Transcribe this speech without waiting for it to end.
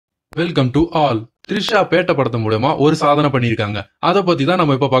Welcome to all. Trisha பேட்ட படத்து மூலமா ஒரு சாதனை பண்ணிருக்காங்க. அத பத்தி தான்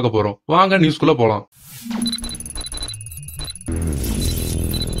நம்ம இப்ப பார்க்க போறோம். வாங்க நியூஸ்குள்ள போலாம்.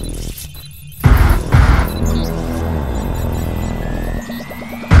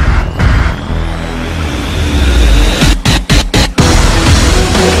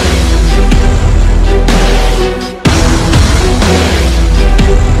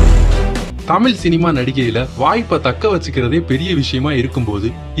 தமிழ் சினிமா நடிகையில வாய்ப்பை தக்க வச்சுக்கிறதே பெரிய விஷயமா இருக்கும்போது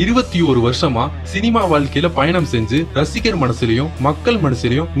 21 வருஷமா சினிமா வாழ்க்கையில பயணம் செஞ்சு ரசிகர் மனசுலயும் மக்கள்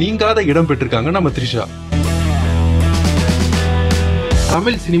மனசுலயும் நீங்காத இடம் பெற்றிருக்காங்க நம்ம த்ரிஷா.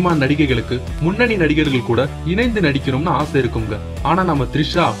 தமிழ் சினிமா நடிகைகளுக்கு முன்னணி நடிகர்கள் கூட இணைந்து நடிக்கணும்னு ஆசை இருக்குங்க. ஆனா நம்ம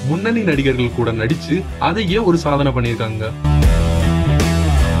த்ரிஷா முன்னணி நடிகர்கள் கூட நடிச்சு அதையே ஒரு சாதனை பண்ணிருக்காங்க.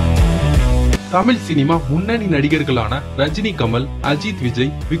 தமிழ் சினிமா முன்னணி நடிகர்களான ரஜினி, கமல், அஜித், விஜய்,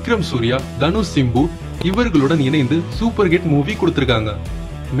 விக்ரம், சூர்யா, தனுஷ், சிம்பு இவர்களுடன் இணைந்து சூப்பர் ஹிட் மூவி கொடுத்திருக்காங்க.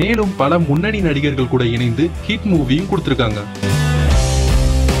 மேலும் பல முன்னணி நடிகர்கள் கூட இணைந்து ஹிட் மூவியும் கொடுத்திருக்காங்க.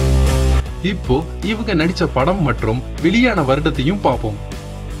 இப்போ இவங்க நடிச்ச படம் மற்றும் வெளியான வருடத்தையும் பார்ப்போம்.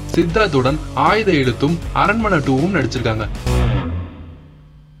 சித்தார்த்துடன் ஆயுத எழுத்தும் அரண்மனை 2வும் நடிச்சிருக்காங்க.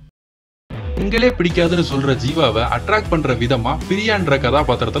 உங்களே பிடிக்காதுன்னு சொல்ற ஜீவாவை அட்ராக்ட் பண்ற விதமா பிரியான்ற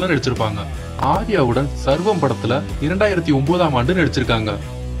கதாபாத்திரத்துல நடிச்சிருப்பாங்க. ஆர்யாவுடன் சர்வம் படத்துல 2009ஆம் ஆண்டு நடிச்சிருக்காங்க.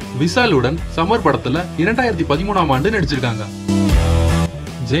 விசாலுடன் சமர் படத்துல 2013ஆம் ஆண்டு நடிச்சிருக்காங்க.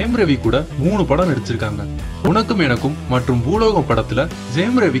 ஜெயம் ரவி கூட 3 படம் நடிச்சிருக்காங்க. உனக்கும் எனக்கும் மற்றும் பூலோகம் படத்துல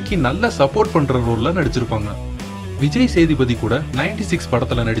ஜெயம் ரவிக்கு நல்ல சப்போர்ட் பண்ற ரோல்ல நடிச்சிருப்பாங்க. விஜய் சேதுபதி கூட 96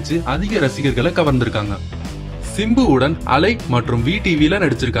 படத்துல நடிச்சு அதிக ரசிகர்களை கவர்ந்திருக்காங்க. சிம்புவுடன் அலை மற்றும் VTVல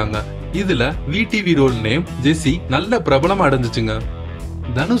நடிச்சிருக்காங்க. இதுல VTV ரோல் நேம் ஜெசி நல்ல பிரபலம் அடைஞ்சிச்சுங்க.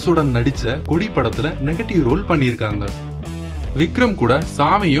 தனுஷுடன் நடிச்ச கொடி படத்துல நெகட்டிவ் ரோல் பண்ணிருக்காங்க. விக்ரம் கூட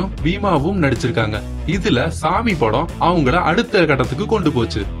சாமியும் பீமாவும் நடிச்சிருக்காங்க. இதுல சாமி படம் அவங்கள அடுத்த கட்டத்துக்கு கொண்டு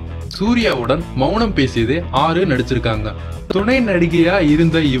போச்சு. சூர்யாவுடன் மௌனம் பேசியதே 6 நடிச்சிருக்காங்க. துணை நடிகையா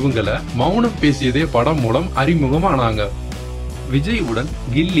இருந்த இவங்கள மௌனம் பேசியதே படம் மூலம் அறிமுகமானாங்க. விஜய் உடன்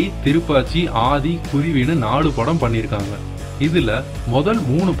கில்லி, திருப்பாச்சி, ஆதி, குருவின்னு 4 படம் பண்ணிருக்காங்க. இதுல முதல்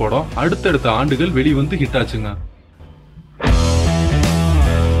 3 படம் அடுத்தடுத்த ஆண்டுகள் வெளிவந்து ஹிட் ஆச்சுங்க.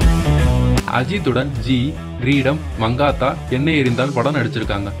 அஜித்துடன் ஜி, கிரீடம், மங்காத்தா, என்ன எறிந்தால் படம்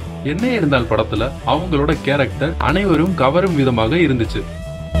நடிச்சிருக்காங்க. என்ன எறிந்தால் படத்துல அவங்களோட கேரக்டர் அனைவரும் கவரும் விதமாக இருந்துச்சு.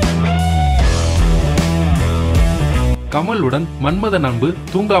 கமலுடன் மன்மத அன்பு,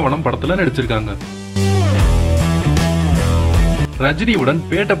 தூங்காவனம் படத்துல நடிச்சிருக்காங்க. ரஜினியுடன்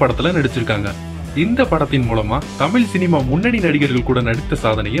பேட்ட படத்துல நடிச்சிருக்காங்க. இந்த படத்தின் மூலமா தமிழ் சினிமா முன்னணி நடிகர்கள் கூட நடித்த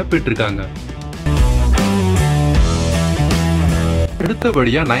சாதனையை பெற்றிருக்காங்க.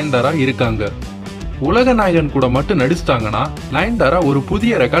 அடுத்தபடியா நயன்தாரா இருக்காங்க. உலக நாயகன் கூட மட்டும் நடிச்சிட்டாங்கன்னா நயன்தாரா ஒரு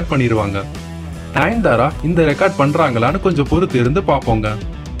புதிய ரெக்கார்ட் பண்ணிருவாங்க. நயன்தாரா இந்த ரெக்கார்ட் பண்றாங்களான்னு கொஞ்சம் பொறுத்து இருந்து பாப்போங்க.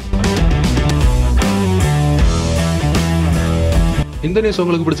 இந்த நியூஸ்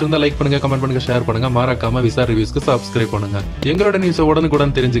உங்களுக்கு பிடிச்சிருந்தா லைக் பண்ணுங்க, கமெண்ட் பண்ணுங்க, ஷேர் பண்ணுங்க. மறக்காம விசார் ரிவ்யூஸ்க்கு சப்ஸ்கிரைப் பண்ணுங்க. எங்களோட நியூஸ்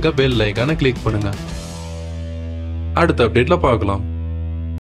உடனுக்குடன் தெரிஞ்சுக்க பெல் ஐகானை கிளிக் பண்ணுங்க. அடுத்த அப்டேட்ல பார்க்கலாம்.